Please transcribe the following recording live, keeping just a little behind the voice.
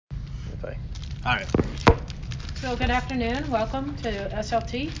Wi-Fi. All right. So good afternoon. Welcome to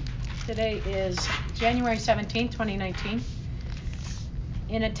SLT. Today is January 17, 2019.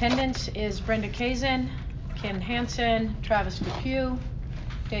 In attendance is Brenda Kazin, Kim Hansen, Travis Depew,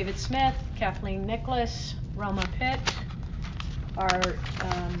 David Smith, Kathleen Nicholas, Roma Pitt, our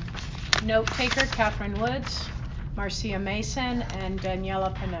note taker, Catherine Woods, Marcia Mason, and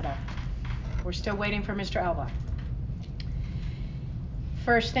Daniela Panetta. We're still waiting for Mr. Alba.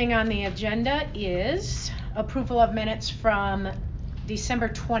 First thing on the agenda is approval of minutes from December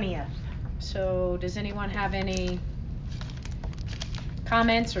 20th. So does anyone have any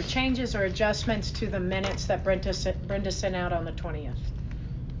comments or changes or adjustments to the minutes that Brenda sent out on the 20th?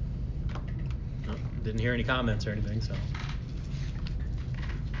 Oh, didn't hear any comments or anything, so.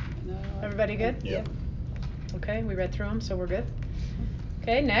 No. Everybody good? Yep. Okay, we read through them, so we're good.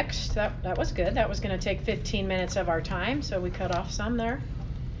 Okay, next, that was good. That was going to take 15 minutes of our time, so we cut off some there.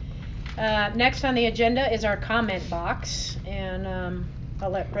 Next on the agenda is our comment box, and I'll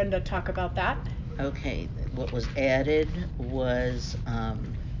let Brenda talk about that. Okay, what was added was,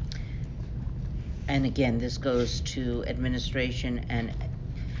 and again, this goes to administration and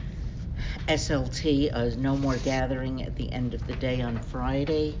SLT, no more gathering at the end of the day on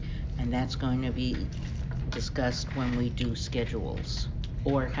Friday, and that's going to be discussed when we do schedules,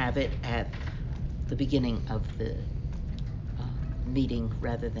 or have it at the beginning of the meeting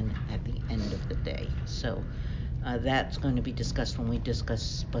rather than at the end of the day. So that's going to be discussed when we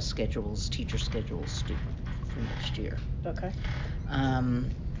discuss bus schedules, teacher schedules for next year. Okay.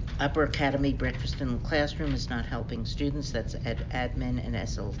 Upper Academy breakfast in the classroom is not helping students. That's at admin and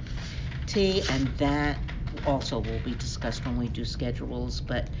SLT, and that also will be discussed when we do schedules,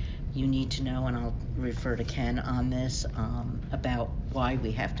 but you need to know, and I'll refer to Ken on this, about why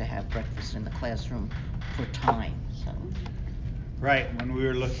we have to have breakfast in the classroom for time. So. Right, when we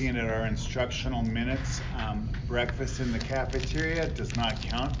were looking at our instructional minutes, breakfast in the cafeteria does not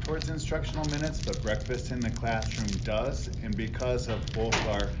count towards instructional minutes, but breakfast in the classroom does. And because of both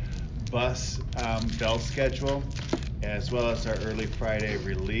our bus bell schedule as well as our early Friday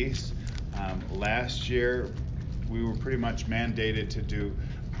release, last year we were pretty much mandated to do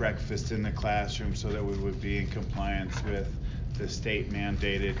breakfast in the classroom so that we would be in compliance with the state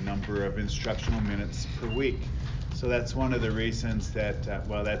mandated number of instructional minutes per week. So that's one of the reasons that,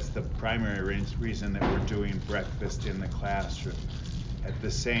 that's the primary reason that we're doing breakfast in the classroom. At the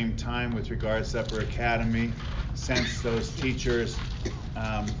same time, with regards to Upper Academy, since those teachers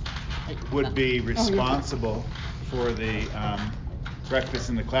would be responsible for the breakfast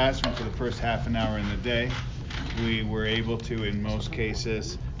in the classroom for the first half an hour in the day, we were able to, in most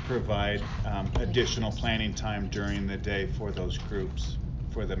cases, provide additional planning time during the day for those groups,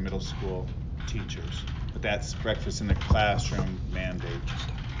 for the middle school teachers. But that's breakfast in the classroom mandate.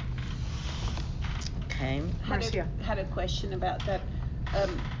 Okay. Marcia. Had a question about that.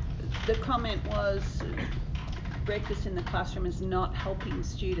 The comment was breakfast in the classroom is not helping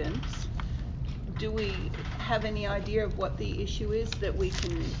students. Do we have any idea of what the issue is that we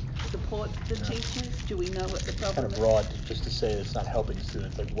can support the teachers? Do we know what the problem is? Kind of broad, just to say it's not helping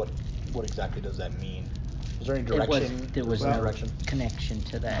students. Like what exactly does that mean? Was there any direction? There was no direction connection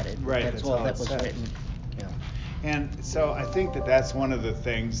to that. That's all that it was said. written. Yeah. And so I think that's one of the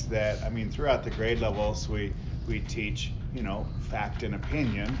things that, throughout the grade levels, we teach, fact and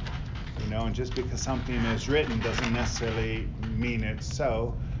opinion, and just because something is written doesn't necessarily mean it's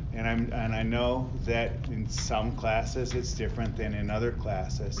so. And I know that in some classes it's different than in other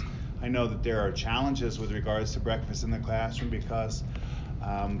classes. I know that there are challenges with regards to breakfast in the classroom because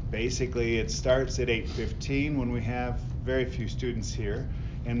basically it starts at 8:15 when we have very few students here,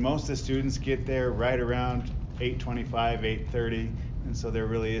 and most of the students get there right around 8:25, 8:30, and so there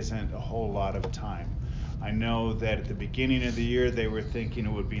really isn't a whole lot of time. I know that at the beginning of the year they were thinking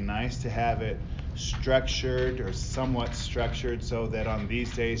it would be nice to have it structured or somewhat structured so that on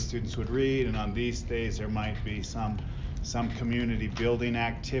these days students would read, and on these days there might be some community building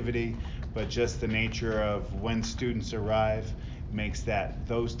activity, but just the nature of when students arrive makes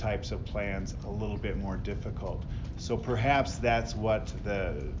those types of plans a little bit more difficult. So perhaps that's what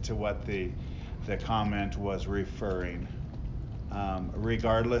the comment was referring.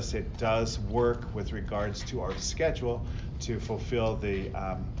 Regardless, it does work with regards to our schedule to fulfill the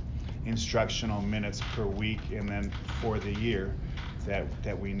instructional minutes per week and then for the year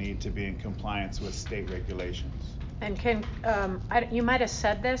that we need to be in compliance with state regulations. And you might have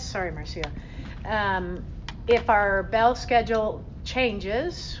said this, sorry Marcia, if our bell schedule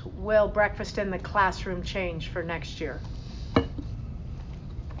changes, will breakfast in the classroom change for next year?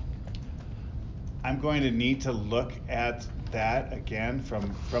 I'm going to need to look at that again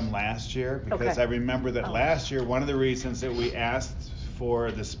from last year, because Okay. I remember that Oh. last year, one of the reasons that we asked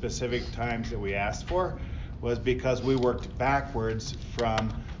for the specific times that we asked for was because we worked backwards from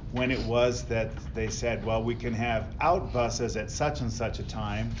when it was that they said, well, we can have out buses at such and such a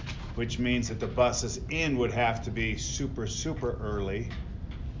time, which means that the buses in would have to be super, super early.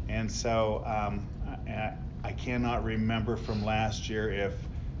 And so I cannot remember from last year if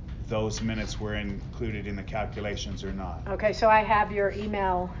those minutes were included in the calculations or not. Okay, so I have your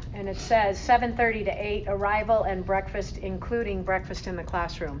email, and it says 7:30 to 8, arrival and breakfast, including breakfast in the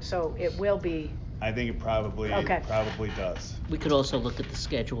classroom. So it will be, I think it probably does. We could also look at the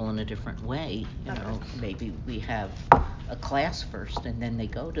schedule in a different way, you know, maybe we have a class first and then they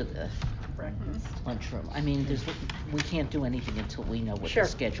go to the lunchroom. I mean, we can't do anything until we know what Sure. the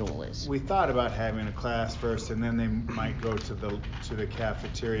schedule is. We thought about having a class first and then they might go to the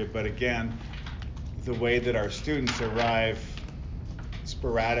cafeteria, but again, the way that our students arrive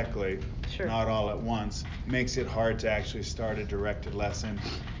sporadically, Sure. not all at once, makes it hard to actually start a directed lesson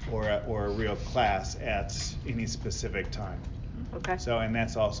or a real class at any specific time. okay. So, and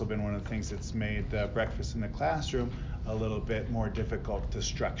that's also been one of the things that's made breakfast in the classroom a little bit more difficult to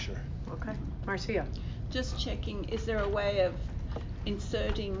structure. Okay. Marcia? Just checking, is there a way of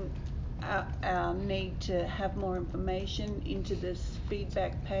inserting our need to have more information into this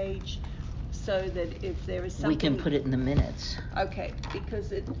feedback page so that if there is something... We can put it in the minutes. Okay,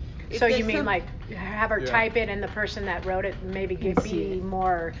 because if So you there's mean some- like have her Yeah. type it and the person that wrote it maybe be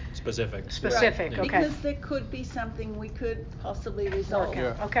more Specific. specific, Yeah. okay. Because there could be something we could possibly resolve.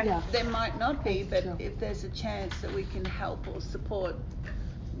 Yeah. Okay. Yeah. There might not be, but True. if there's a chance that we can help or support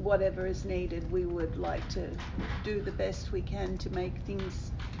whatever is needed, we would like to do the best we can to make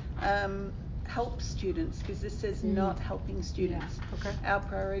things help students, because this is not helping students. Okay. Our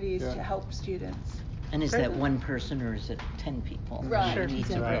priority is Yeah. to help students. And is Great. that one person or is it 10 people? Right. Sure. We need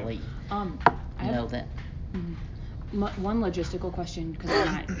to Exactly. really I have know that. one logistical question, because I'm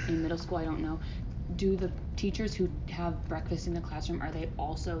not in middle school, I don't know. Do the teachers who have breakfast in the classroom, are they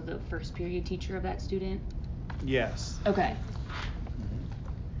also the first period teacher of that student? Yes. Okay.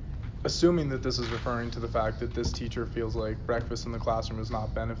 Assuming that this is referring to the fact that this teacher feels like breakfast in the classroom is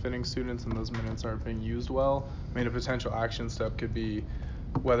not benefiting students and those minutes aren't being used well, I mean, a potential action step could be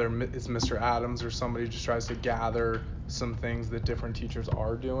whether it's Mr. Adams or somebody just tries to gather some things that different teachers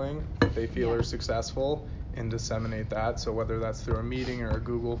are doing that they feel are successful and disseminate that. So whether that's through a meeting or a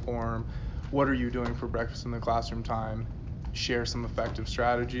Google form, what are you doing for breakfast in the classroom time? Share some effective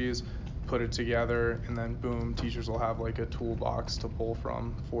strategies, put it together, and then boom, teachers will have like a toolbox to pull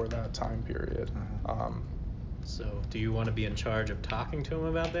from for that time period. So do you want to be in charge of talking to him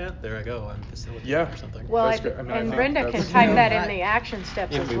about that? There I go, I'm facilitating Yeah. or something. Well, That's great. I mean, I and think Brenda can that's- type You know, that in I- the action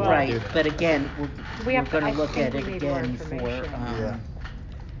steps If as we well. want to do Right, that. but again, We we're have to- going I to look think at we it need more again for information.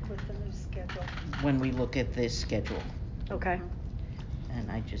 With the new schedule. when we look at this schedule. Okay. And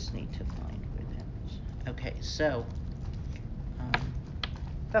I just need to find where that is. Okay, so.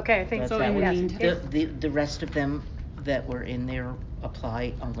 Okay, I think that's So that in the one. meantime- The rest of them that were in there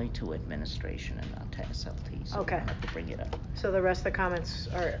apply only to administration and not to SLT, so we Okay. don't have to bring it up. So the rest of the comments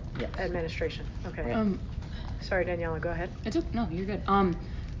are Yes. administration. Okay. Right. Sorry, Daniela, go ahead. No, you're good. I'm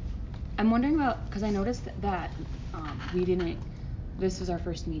wondering about, because I noticed that we didn't. This was our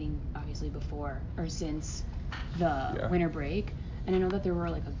first meeting, obviously, before or since the winter break, and I know that there were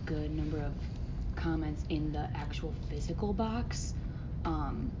like a good number of comments in the actual physical box,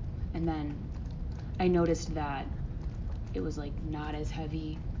 and then I noticed that it was like not as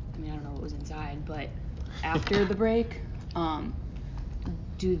heavy. I mean, I don't know what was inside, but after the break,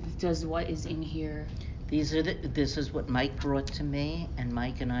 does what is in here? This is what Mike brought to me, and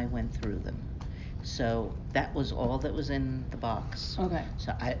Mike and I went through them. So that was all that was in the box. Okay.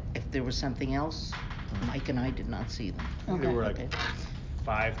 So if there was something else, Mike and I did not see them. Okay. There were like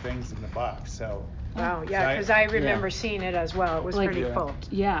 5 things in the box, so. Wow, yeah, because I remember seeing it as well. It was Like- pretty Yeah. full.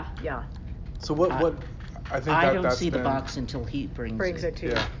 Yeah. Yeah. So what I think I that don't that's see the been, box until he brings it to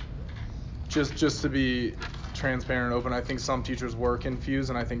you. Yeah. Just to be transparent, open, I think some teachers were confused,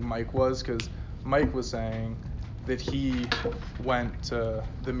 and I think Mike was, because Mike was saying that he went to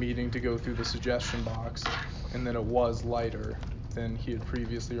the meeting to go through the suggestion box, and that it was lighter than he had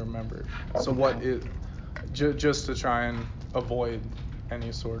previously remembered. So what it, just to try and avoid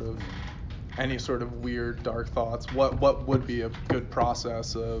any sort of weird dark thoughts, what would be a good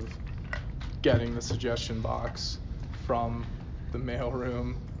process of getting the suggestion box from the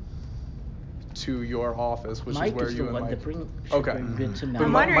mailroom to your office, which Mike is where is you the and one Mike. that bring Okay. it to me.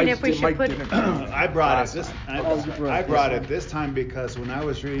 I'm wondering if we should put- I brought it this. Oh, you brought I this brought one. it this time because when I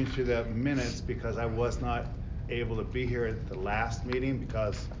was reading through the minutes, because I was not able to be here at the last meeting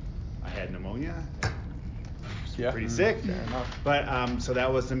because I had pneumonia. Yeah. Pretty sick. Fair enough. But so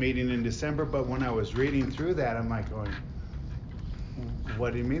that was the meeting in December. But when I was reading through that, I'm like going,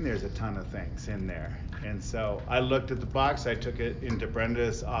 what do you mean there's a ton of things in there? And so I looked at the box. I took it into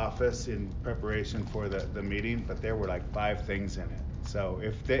Brenda's office in preparation for the meeting, but there were like 5 things in it. So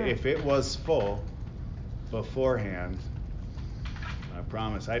if it was full beforehand, I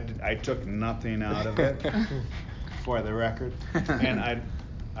promise I took nothing out of it for the record, and I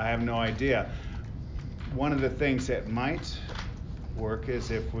have no idea. One of the things that might work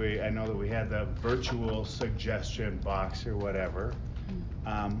is if I know that we had the virtual suggestion box or whatever.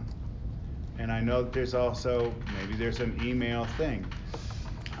 And I know that there's also, maybe there's an email thing.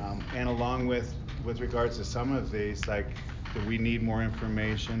 And along with regards to some of these, like, do we need more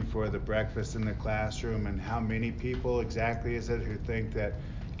information for the breakfast in the classroom, and how many people exactly is it who think that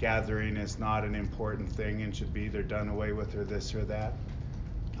gathering is not an important thing and should be either done away with or this or that?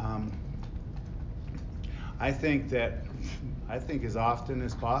 I think as often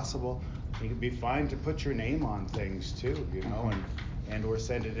as possible, it would be fine to put your name on things too, you know, and or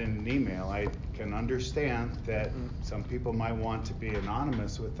send it in an email. I can understand that some people might want to be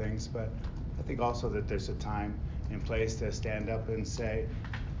anonymous with things, but I think also that there's a time and place to stand up and say,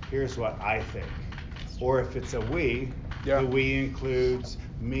 here's what I think. Or if it's a we, the we includes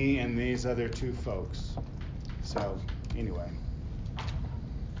me and these other 2 folks. So anyway.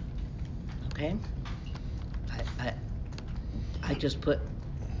 Okay. I just put,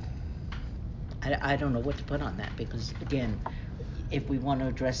 I don't know what to put on that, because again, if we want to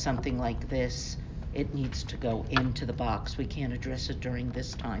address something like this, it needs to go into the box. We can't address it during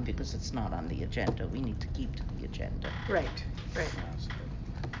this time because it's not on the agenda. We need to keep to the agenda. Right.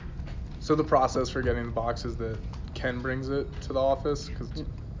 So the process for getting the box is that Ken brings it to the office?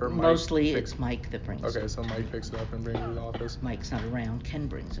 Mostly it's Mike that brings it. Okay, so Mike picks it up and brings it to the office? Mike's not around. Ken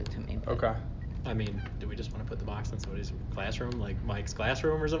brings it to me. Okay. I mean, do we just want to put the box in somebody's classroom, like Mike's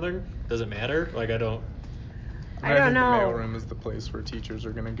classroom or something? Does it matter? Like, I don't think know. the mailroom is the place where teachers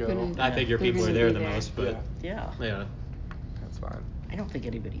are going to go. I figure They're people are gonna there be the there. most, but Yeah. yeah. That's fine. I don't think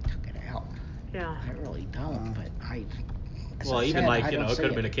anybody took it out. Yeah. I really don't, but Well, even like, you know, it could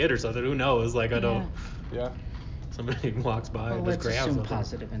have been a kid or something. Who knows? Like, I don't. Yeah. Somebody walks by and just let's grabs assume something.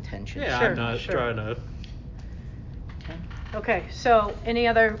 positive intention. Yeah, Sure, I'm not sure. trying to. Okay. Okay, so any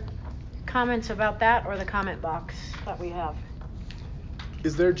other comments about that or the comment box that we have?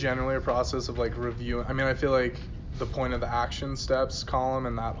 Is there generally a process of like reviewing? I mean, I feel like the point of the action steps column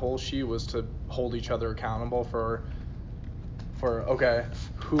and that whole sheet was to hold each other accountable for okay,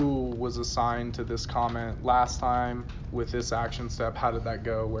 who was assigned to this comment last time with this action step? How did that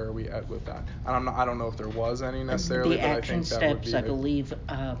go? Where are we at with that? And I don't know if there was any necessarily, The but I action think that would steps, be I believe,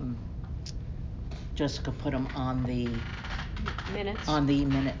 Jessica put them on the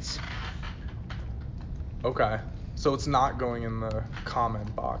minutes. Okay, so it's not going in the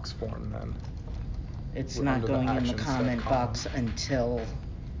comment box form then. It's Under not the going in the action step comment column. box until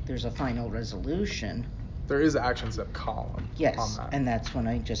there's a final resolution. There is an action step column on Yes, that. and that's when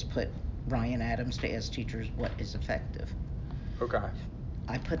I just put Ryan Adams to ask teachers what is effective. Okay.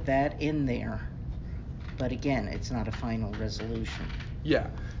 I put that in there, but again, it's not a final resolution. Yeah.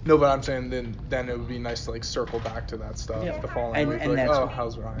 No, but I'm saying then it would be nice to like circle back to that stuff the following week. And Like, that's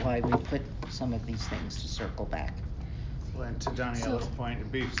how's Ryan? why we put some of these things to circle back. Well, and to Daniela's point,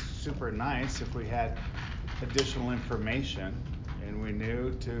 it'd be super nice if we had additional information and we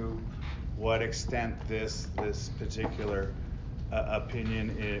knew to what extent this particular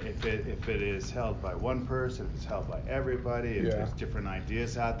opinion, if it is held by one person, if it's held by everybody, if there's different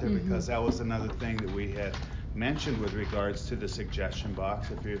ideas out there, because that was another thing that we had mentioned with regards to the suggestion box.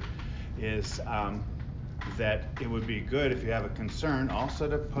 That it would be good if you have a concern also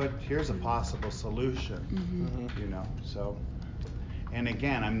to put, here's a possible solution, you know, so. And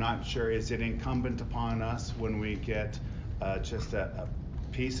again, I'm not sure, is it incumbent upon us when we get just a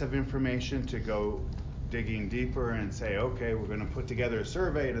piece of information to go digging deeper and say, okay, we're going to put together a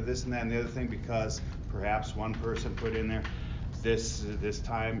survey to this and that and the other thing because perhaps one person put in there, this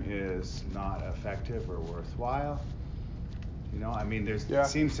time is not effective or worthwhile. You know, I mean, there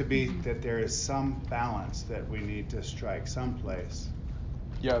seems to be that there is some balance that we need to strike someplace.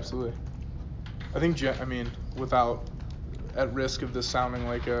 Yeah, absolutely. I think, without at risk of this sounding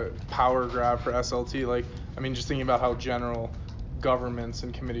like a power grab for SLT, like, I mean, just thinking about how general governments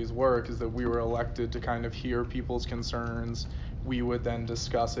and committees work is that we were elected to kind of hear people's concerns. We would then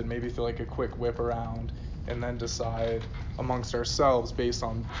discuss it, maybe through like a quick whip around, and then decide amongst ourselves based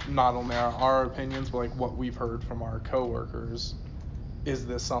on not only our opinions, but like what we've heard from our coworkers, is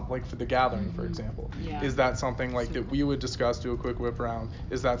this something, like for the gathering, for example, Yeah. is that something like that we would discuss, do a quick whip around?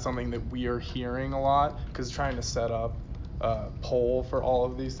 Is that something that we are hearing a lot? Because trying to set up a poll for all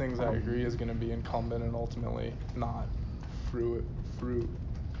of these things, I agree, is going to be incumbent and ultimately not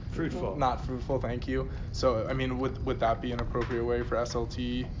Fruitful. Not fruitful, thank you. So, I mean, would that be an appropriate way for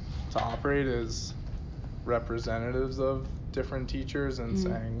SLT to operate as representatives of different teachers and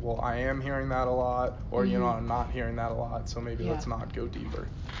saying, well, I am hearing that a lot, or, you know, I'm not hearing that a lot, so maybe let's not go deeper.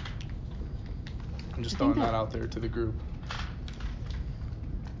 I'm just throwing that out there to the group.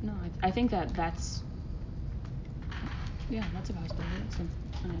 No, I think that's a possibility. That's an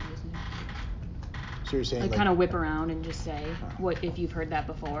idea. So you're saying Like kind of whip around and just say what if you've heard that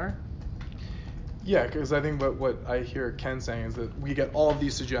before. Yeah, because I think what I hear Ken saying is that we get all of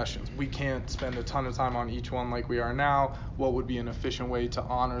these suggestions. We can't spend a ton of time on each one like we are now. What would be an efficient way to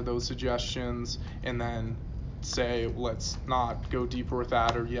honor those suggestions and then say, let's not go deeper with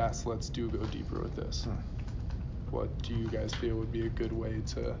that, or yes, let's go deeper with this. What do you guys feel would be a good way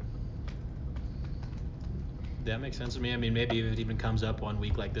to... That makes sense to me. I mean, maybe if it even comes up one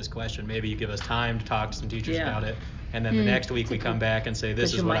week like this question, maybe you give us time to talk to some teachers about it, and then the next week we come back and say,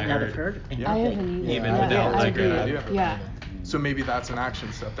 this is what I heard. I haven't either. Even without I like agree. a... Yeah. So maybe that's an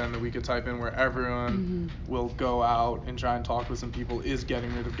action step then that we could type in where everyone will go out and try and talk with some people. Is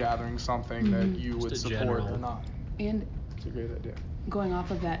getting rid of gathering something that you would Just a support or general... not? And it's a great idea. Going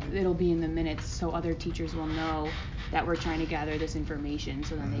off of that, it'll be in the minutes so other teachers will know that we're trying to gather this information,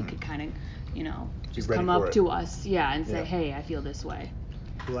 so then they could kind of, you know, just come up to us, and say, hey, I feel this way.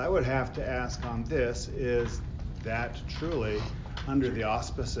 Well, I would have to ask on this, is that truly under the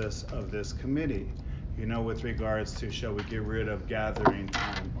auspices of this committee, you know, with regards to shall we get rid of gathering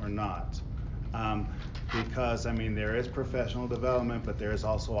time or not? Because, I mean, there is professional development, but there is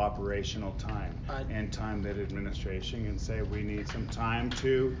also operational time and time that administration can say we need some time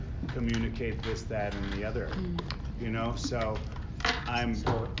to communicate this, that, and the other, you know, so I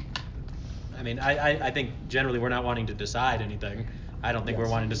mean, I think generally we're not wanting to decide anything. I don't think we're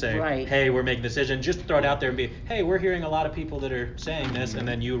wanting to say, hey, we're making a decision. Just throw it out there and be, hey, we're hearing a lot of people that are saying this, and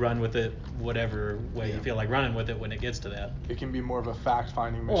then you run with it whatever way you feel like running with it when it gets to that. It can be more of a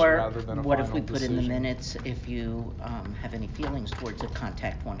fact-finding mission rather than a final decision. Or what if we put in the minutes, if you have any feelings towards it,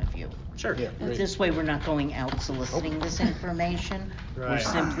 contact one of you. Sure. Yeah, This way we're not going out soliciting this information. We're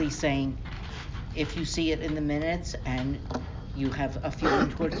simply saying, if you see it in the minutes and you have a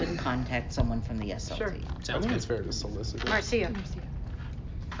feeling towards it, contact someone from the SLT. Sure. I think it's fair to solicit it. Marcia.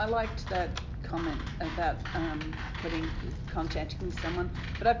 I liked that comment about contacting someone,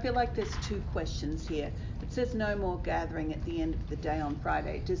 but I feel like there's two questions here. It says no more gathering at the end of the day on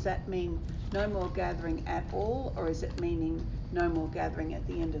Friday. Does that mean no more gathering at all, or is it meaning no more gathering at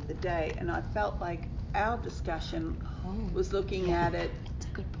the end of the day? And I felt like our discussion was looking at it That's a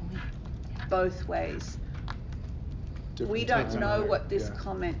good point. both ways. We don't know what this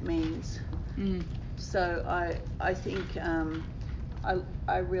comment means. So I think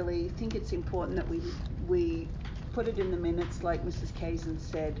I really think it's important that we put it in the minutes like Mrs. Kazin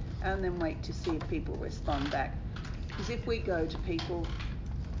said, and then wait to see if people respond back. Because if we go to people,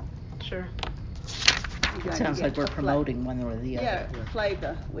 Sure. It sounds like we're promoting one or the other. Yeah,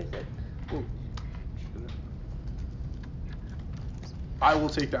 flavour with it. I will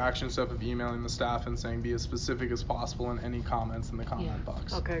take the action step of emailing the staff and saying be as specific as possible in any comments in the comment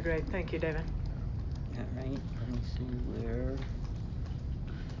box. Okay, great. Thank you, David. All right, let me see where.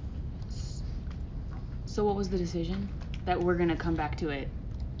 So what was the decision? That we're gonna come back to it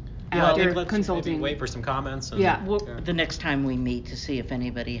I after think let's consulting. maybe wait for some comments. And The next time we meet to see if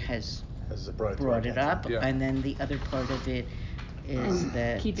anybody has brought it up. Yeah. And then the other part of it is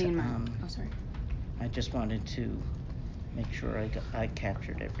that Keeping in mind. Sorry. I just wanted to make sure I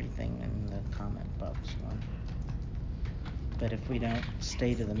captured everything in the comment box one. But if we don't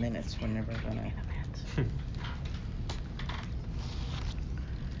stay to the minutes, we're never gonna.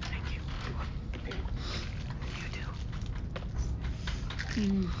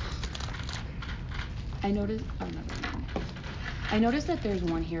 I noticed that there's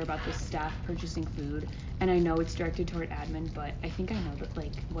one here about the staff purchasing food, and I know it's directed toward admin, but I think I know that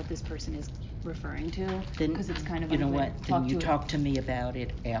like what this person is referring to because it's kind of you know unclear. what? Then you talk to me about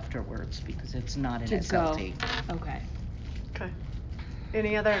it afterwards because it's not an SLT. Okay. Okay.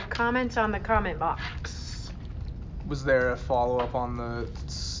 Any other comments on the comment box? Was there a follow-up on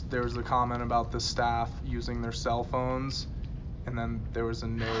there was a comment about the staff using their cell phones, and then there was a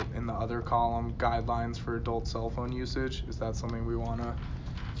note in the other column, guidelines for adult cell phone usage. Is that something we want to,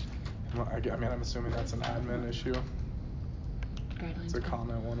 I mean, I'm assuming that's an admin issue. Guidelines. It's a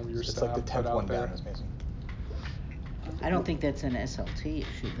comment one of your It's staff like the 10th put out one there. down is missing. I don't think that's an SLT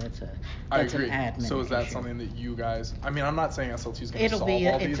issue. That's I an agree. admin So is that issue. something that you guys? I mean, I'm not saying SLT is going to It'll solve be,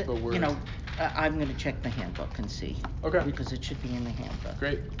 all these, but we're. I'm going to check the handbook and see. Okay. Because it should be in the handbook.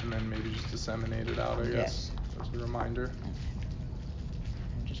 Great, and then maybe just disseminate it out, I guess, as a reminder. Okay.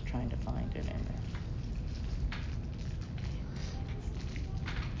 I'm just trying to find it in there.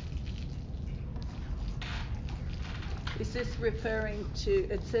 Is this referring to,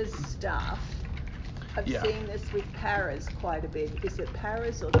 it says staff. I've seen this with paras quite a bit. Is it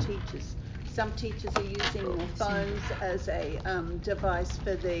paras or teachers? Some teachers are using their phones as a device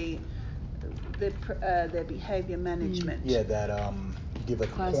for their behavior management. Yeah, that give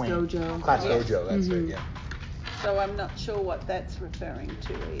like Class a point. Dojo. Class Yes. Dojo, that's it, yeah. So I'm not sure what that's referring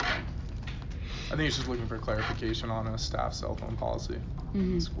to either. I think it's just looking for clarification on a staff cell phone policy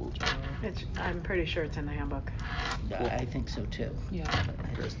in the school generally. I'm pretty sure it's in the handbook. Cool. I think so too. Yeah.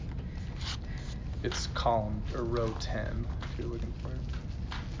 Great. It's column or row 10 if you're looking for it.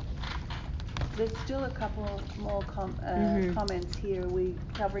 There's still a couple more comments here. Are we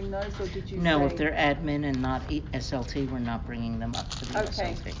covering those, or did you say? No, if they're admin and not SLT, we're not bringing them up to the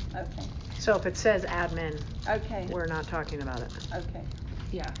SLT. Okay. So if it says admin, Okay. we're not talking about it. Okay.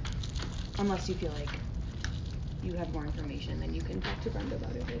 Yeah. Unless you feel like you have more information, then you can talk to Brenda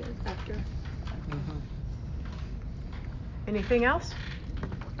about it later after. Mm-hmm. Anything else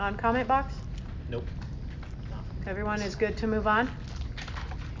on comment box? Nope. Everyone is good to move on?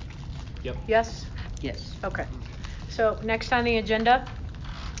 Yep. Yes? Yes. Okay. So next on the agenda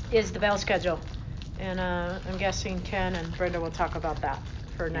is the bell schedule. And I'm guessing Ken and Brenda will talk about that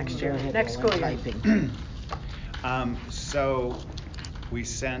for next year, next school year. So we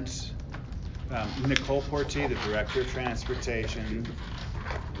sent Nicole Porti, the Director of Transportation,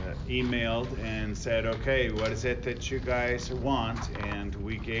 emailed and said, okay, what is it that you guys want? And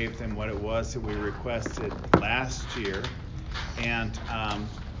we gave them what it was that we requested last year. And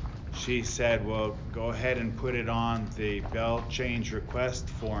she said, well, go ahead and put it on the bell change request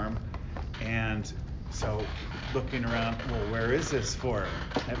form. And so looking around, well, where is this form?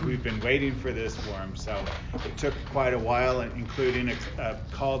 We've been waiting for this form. So it took quite a while, including a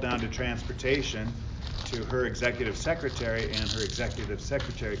call down to transportation to her executive secretary, and her executive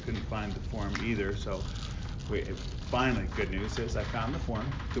secretary couldn't find the form either. So finally, good news is I found the form.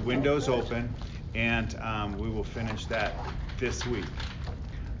 The window's open, and we will finish that this week.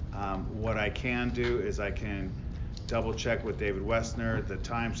 What I can do is I can double check with David Westner the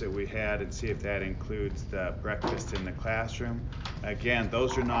times that we had and see if that includes the breakfast in the classroom. Again,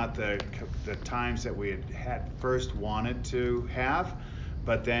 those are not the times that we had first wanted to have,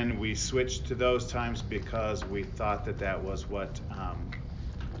 but then we switched to those times because we thought that was what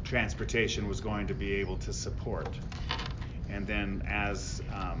transportation was going to be able to support. And then as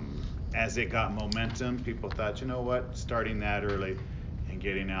it got momentum, people thought, you know what, starting that early and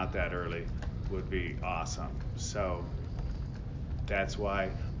getting out that early would be awesome. So that's why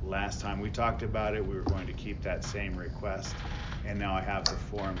last time we talked about it, we were going to keep that same request, and now I have the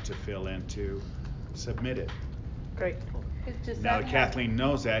form to fill in to submit it. Great. Now that Kathleen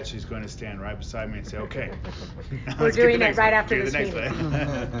knows that, she's going to stand right beside me and say, okay. We're doing it right after this meeting.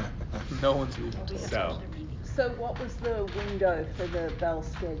 No one's leaving. So what was the window for the bell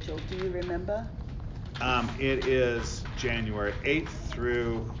schedule? Do you remember? It is January 8th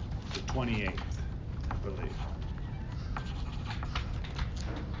through the 28th, I believe.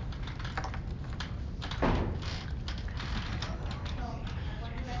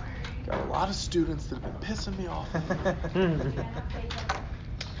 Got a lot of students that have been pissing me off.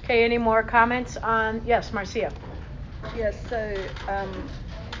 Okay, any more comments on, yes, Marcia? Yes, so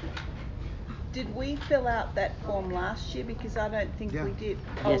did we fill out that form last year? Because I don't think we did.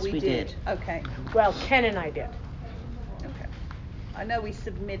 Yes, we did. Okay. Well, Ken and I did. Okay. I know we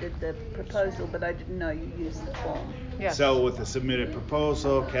submitted the proposal, but I didn't know you used the form. Yes. So with the submitted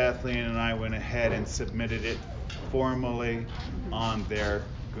proposal, Kathleen and I went ahead and submitted it formally on their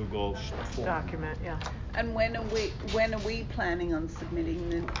Google form. Document, yeah. And when are we planning on submitting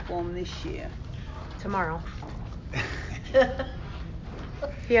the form this year? Tomorrow.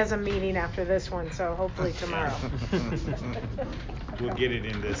 He has a meeting after this one, so hopefully tomorrow. We'll get it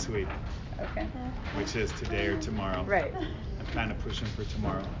in this week. Okay. Which is today or tomorrow. Right. I'm kind of pushing for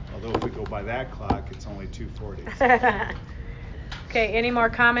tomorrow. Although if we go by that clock, it's only 2:40. Okay, any more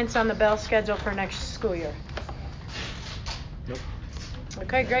comments on the bell schedule for next school year? Nope.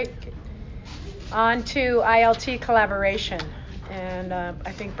 Okay, great. On to ILT collaboration, and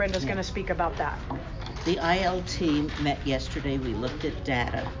I think Brenda's going to speak about that. The ILT met yesterday. We looked at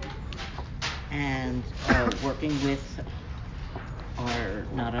data and working with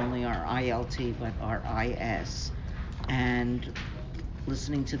not only our ILT but our IS and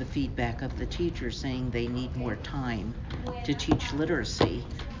listening to the feedback of the teachers saying they need more time to teach literacy,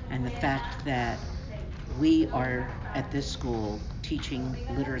 and the fact that we are at this school teaching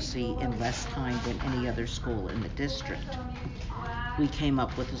literacy in less time than any other school in the district. We came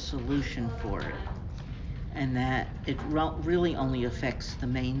up with a solution for it, and that it really only affects the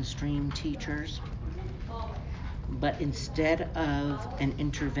mainstream teachers. But instead of an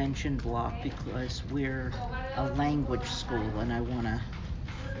intervention block, because we're a language school, and I wanna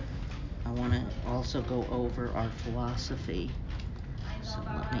also go over our philosophy. So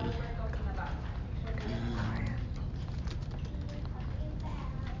let me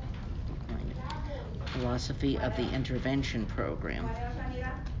find it. Philosophy of the intervention program. As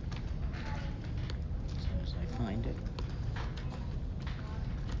soon as I find it.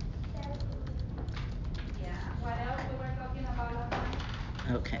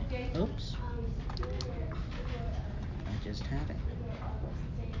 Okay. Oops. I just have it.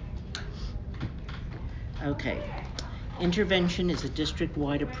 Okay. Intervention is a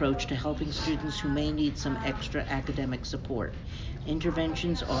district-wide approach to helping students who may need some extra academic support.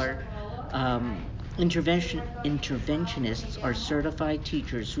 Interventionists are certified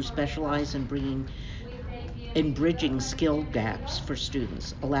teachers who specialize in bridging skill gaps for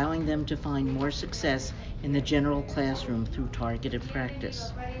students, allowing them to find more success in the general classroom through targeted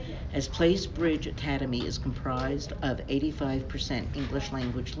practice. As Place Bridge Academy is comprised of 85% English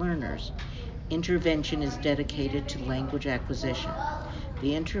language learners, intervention is dedicated to language acquisition.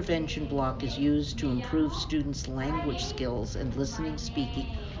 The intervention block is used to improve students' language skills in listening,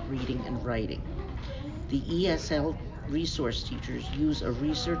 speaking, reading, and writing. The ESL resource teachers use a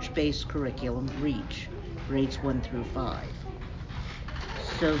research-based curriculum, REACH, grades 1 through 5.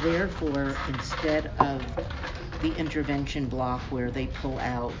 So therefore, instead of the intervention block where they pull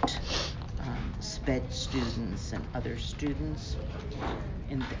out SPED students and other students,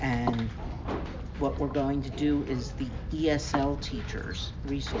 and what we're going to do is the ESL teachers,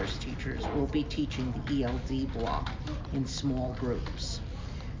 resource teachers, will be teaching the ELD block in small groups.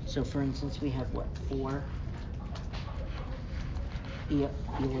 So for instance, we have 4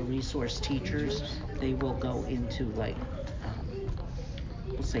 ELA resource teachers. They will go into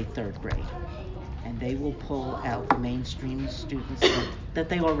we'll say 3rd grade, and they will pull out the mainstream students that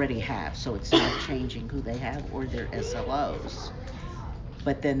they already have, so it's not changing who they have or their SLOs.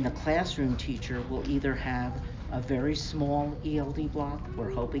 But then the classroom teacher will either have a very small ELD block,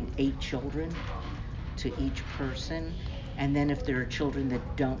 we're hoping 8 children to each person, and then if there are children that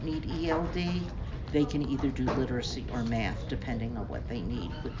don't need ELD, they can either do literacy or math, depending on what they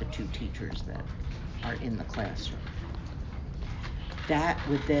need with the 2 teachers that are in the classroom. That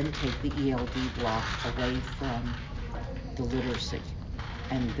would then take the ELD block away from the literacy,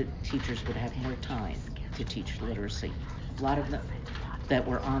 and the teachers would have more time to teach literacy. A lot of them that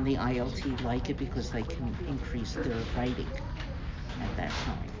were on the ILT like it because they can increase their writing at that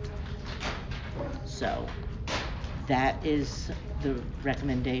time. So that is the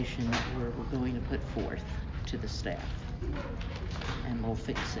recommendation that we're going to put forth to the staff, and we'll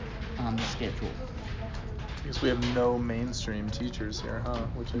fix it on the schedule. I guess we have no mainstream teachers here, huh?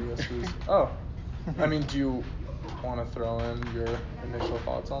 Which I guess is... Oh. I mean, do you want to throw in your initial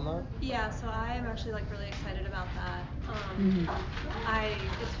thoughts on that? Yeah, so I am actually really excited about that.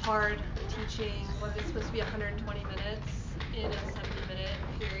 It's hard teaching what is supposed to be 120 minutes in a 70-minute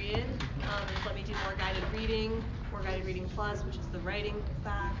period. Let me do more guided reading plus, which is the writing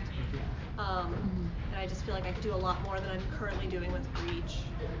fact. And I just feel like I could do a lot more than I'm currently doing with REACH,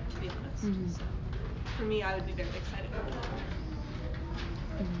 to be honest. So for me, I would be very excited for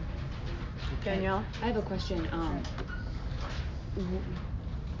that. Danielle? I have a question.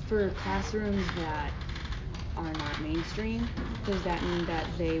 For classrooms that are not mainstream, does that mean that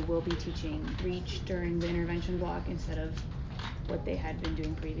they will be teaching REACH during the intervention block instead of what they had been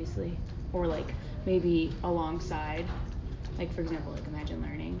doing previously? Or maybe alongside, for example, Imagine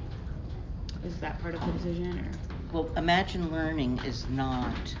Learning? Is that part of the decision, or? Well, Imagine Learning is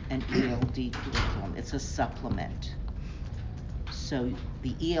not an ELD curriculum, it's a supplement. So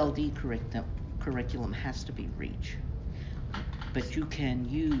the ELD curriculum has to be REACH. But you can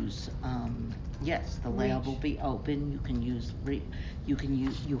use, yes, the lab will be open. You can use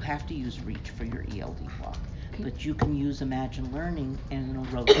you have to use REACH for your ELD block. But you can use Imagine Learning in a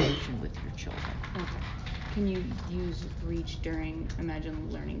rotation with your children. Okay. Can you use REACH during Imagine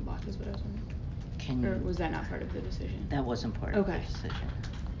Learning block is what I was wondering. Or was that not part of the decision? That wasn't part of the decision.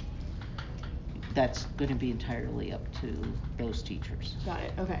 That's going to be entirely up to those teachers. Got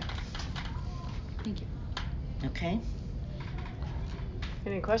it. Okay. Thank you. Okay.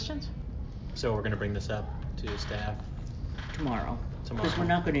 Any questions? So we're going to bring this up to staff Tomorrow. Because we're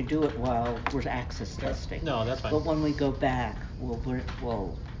not going to do it while we're access testing. No, that's fine. But when we go back,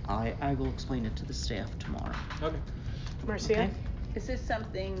 I will explain it to the staff tomorrow. Okay. Marcia? Okay? Is this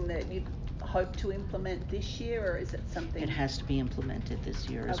something that you hope to implement this year, or is it something? It has to be implemented this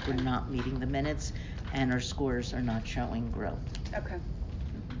year, as Okay. we're not meeting the minutes and our scores are not showing growth, Okay.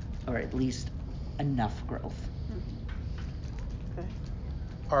 or at least enough growth. Okay.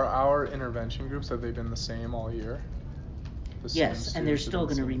 Are our intervention groups, have they been the same all year? Yes, and they're still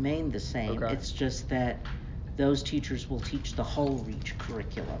going to remain the same. Okay. It's just that those teachers will teach the whole REACH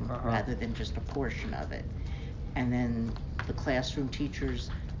curriculum rather than just a portion of it. And then the classroom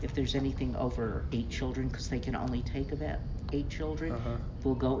teachers, if there's anything over 8 children, because they can only take about 8 children,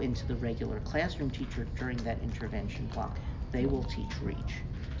 will go into the regular classroom teacher during that intervention block. They will teach REACH.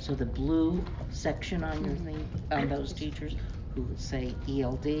 So the blue section on your thing, on those teachers who say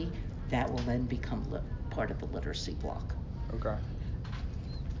ELD, that will then become part of the literacy block. Okay.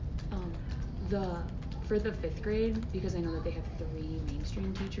 For the 5th grade, because I know that they have 3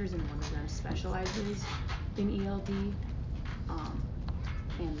 mainstream teachers and one of them specializes in ELD,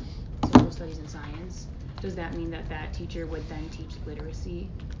 and social studies and science, does that mean that that teacher would then teach literacy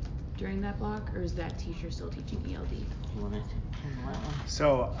during that block, or is that teacher still teaching ELD? You want to handle that one?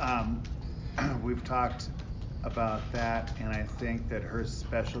 So, we've talked about that, and I think that her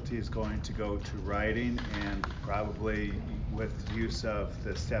specialty is going to go to writing, and probably with use of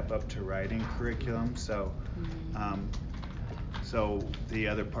the Step Up to Writing curriculum. So, so the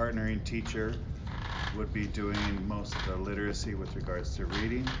other partnering teacher would be doing most of the literacy with regards to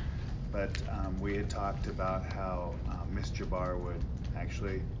reading, but we had talked about how Ms. Jabbar would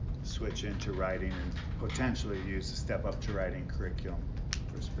actually switch into writing and potentially use the Step Up to Writing curriculum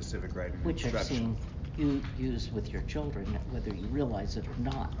for specific writing Which I've instruction. seen you use with your children, whether you realize it or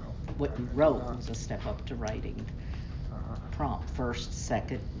not. What you wrote was a step up to writing prompt, first,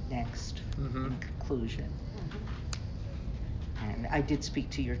 second, next, and conclusion. And I did speak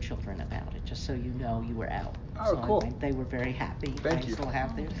to your children about it, just so you know you were out. Oh, so cool. They were very happy. Thank you. Still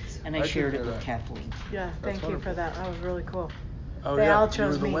have theirs, and I I shared did it hear with that. Kathleen. Yeah, thank you for wonderful. that. That was really cool. Oh, They yeah, all you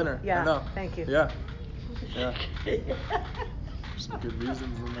chose were the me. winner. Yeah, I know. thank you. Yeah. Yeah. Some good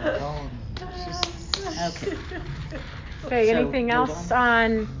reasons in there. Okay. Okay, So, anything move else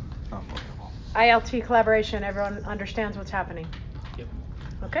on Not applicable. ILT collaboration? Everyone understands what's happening? Yep.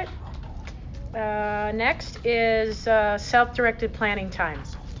 Okay. Next is self-directed planning time.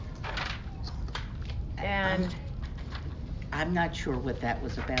 And I'm not sure what that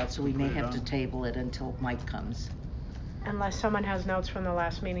was about, so we may have to table it until Mike comes. unless someone has notes from the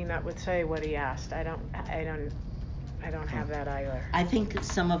last meeting that would say what he asked, I don't have that either. I think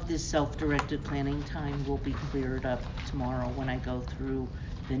some of this self-directed planning time will be cleared up tomorrow when I go through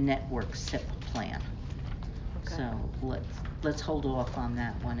the network SIP plan. Okay. So let's hold off on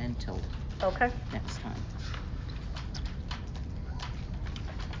that one until next time.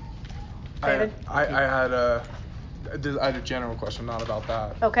 David? I had a general question, not about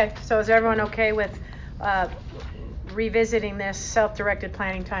that. Okay, so is everyone okay with revisiting this self-directed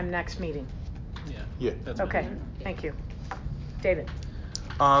planning time next meeting? Yeah. That's Okay, thank you. David?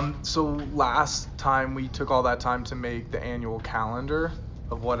 So last time we took all that time to make the annual calendar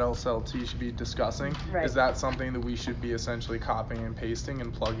of what SLT should be discussing. Right. Is that something that we should be essentially copying and pasting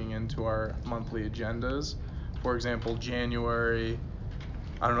and plugging into our monthly agendas? For example, January,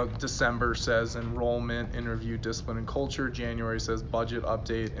 I don't know, December says enrollment, interview, discipline, and culture. January says budget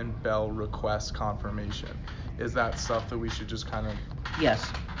update and Bell request confirmation. Is that stuff that we should just kind of... Yes,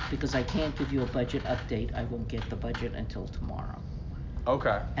 because I can't give you a budget update. I won't get the budget until tomorrow.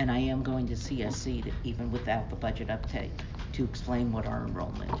 Okay. And I am going to CSC, even without the budget update, to explain what our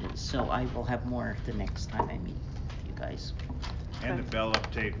enrollment is. So I will have more the next time I meet with you guys. And the Bell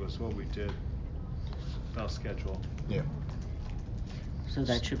update was what we did, Bell schedule. Yeah. So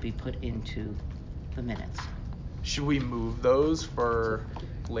that should be put into the minutes. Should we move those for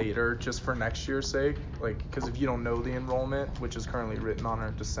later, just for next year's sake? Like, because if you don't know the enrollment, which is currently written on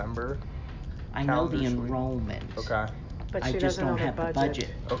our December I know the calendar, should we- enrollment. Okay. But I she just doesn't know don't the have the budget.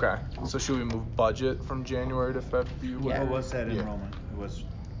 Okay. So should we move budget from January to February? Yeah. What was that Yeah. enrollment? It was,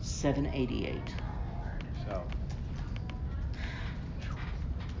 788. so,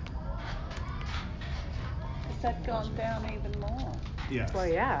 Has that gone down even more? yes. Well,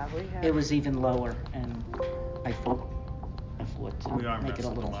 yeah, we have. It was even lower, and I thought to We are make it a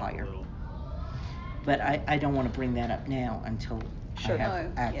messing little them up higher. a little. But I don't want to bring that up now until Sure. I have No,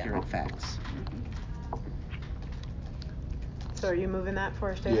 yeah. accurate facts. So are you moving that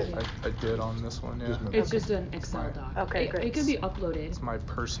for us, Yeah, David? I did on this one, yeah. It's just an Excel doc. Okay, It great. could be uploaded. It's my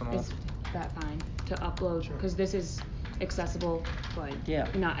personal. Is that fine to upload? Because this is accessible, but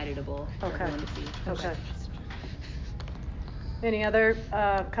not editable for everyone to see. Okay. Any other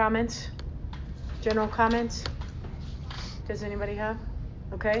comments? General comments? Does anybody have?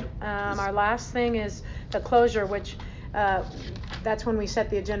 Okay. Our last thing is the closure, which that's when we set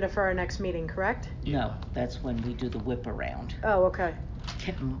the agenda for our next meeting, correct? No, that's when we do the whip around. Oh, okay.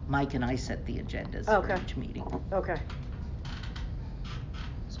 Mike and I set the agendas for each meeting. Okay.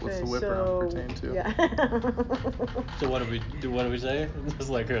 So what's the whip around pertain to? Yeah. So what do we say? It's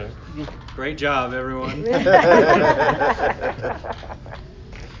like a great job, everyone.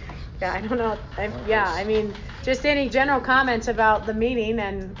 Yeah, I don't know. I mean, just any general comments about the meeting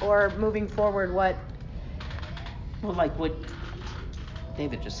or moving forward. What? Well, like what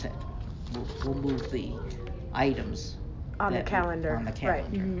David just said, we'll move the items on the calendar. On the calendar.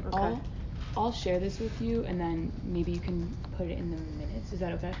 Right. Mm-hmm. Okay. I'll share this with you, and then maybe you can put it in the minutes. Is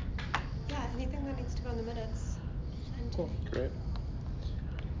that okay? Yeah, anything that needs to go in the minutes. Cool. Great.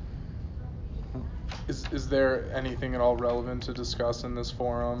 Is there anything at all relevant to discuss in this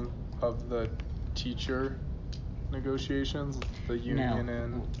forum of the teacher negotiations, the union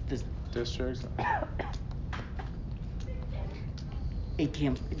and districts? It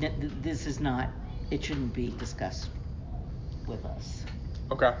can't. This is not. It shouldn't be discussed with us.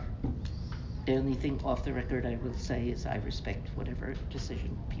 Okay. The only thing off the record I will say is I respect whatever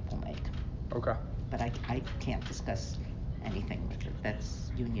decision people make. Okay. But I can't discuss anything with it.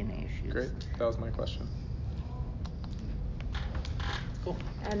 That's union issues. Great. That was my question. Cool.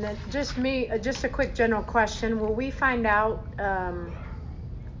 And then just a quick general question. Will we find out,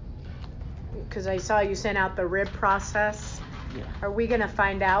 because I saw you sent out the RIB process. Yeah. Are we going to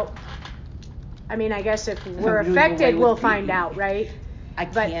find out? I mean, I guess if we're affected, we'll find out, right? I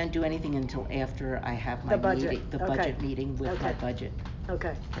can't do anything until after I have my budget meeting with my budget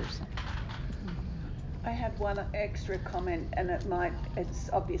person. I had one extra comment, and it's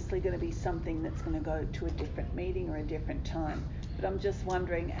obviously going to be something that's going to go to a different meeting or a different time, but I'm just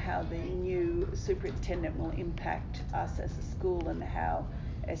wondering how the new superintendent will impact us as a school and how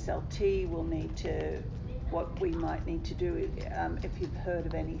SLT will what we might need to do, if you've heard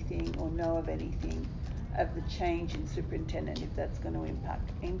of anything or know of anything of the change in superintendent, if that's going to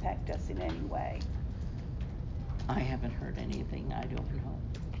impact us in any way. I haven't heard anything. I don't know.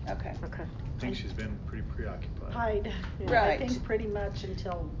 Okay. I think she's been pretty preoccupied. Right. I think pretty much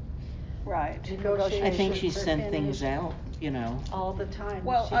until negotiations. I think she sent things out, all the time.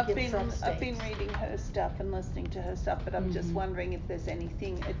 Well, I've been reading her stuff and listening to her stuff, but I'm just wondering if there's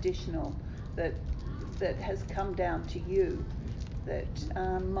anything additional that has come down to you that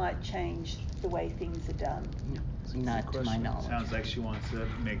might change the way things are done. Not to my knowledge. Sounds like she wants to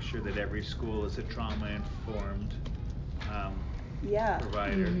make sure that every school is a trauma-informed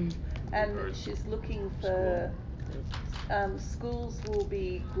provider. And she's looking for schools will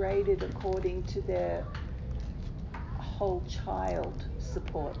be graded according to their whole child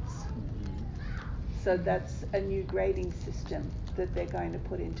supports. So that's a new grading system that they're going to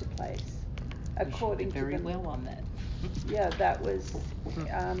put into place. According to very well on that. Yeah, that was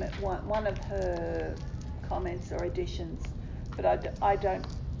one of her comments or additions, but I don't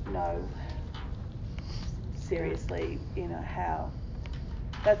know seriously, how.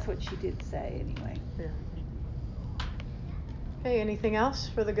 That's what she did say anyway. Yeah. Okay, anything else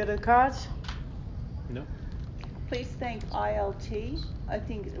for the good of the cause? No. Please thank ILT. I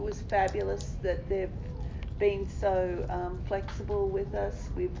think it was fabulous that they've been so flexible with us.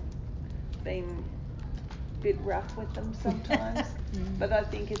 We've been a bit rough with them sometimes, but I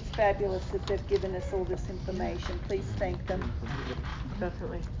think it's fabulous that they've given us all this information. Please thank them.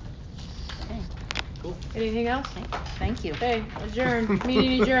 Definitely. Okay. Cool. Anything else? Thank you. Okay, adjourned.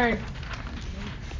 Meeting adjourned.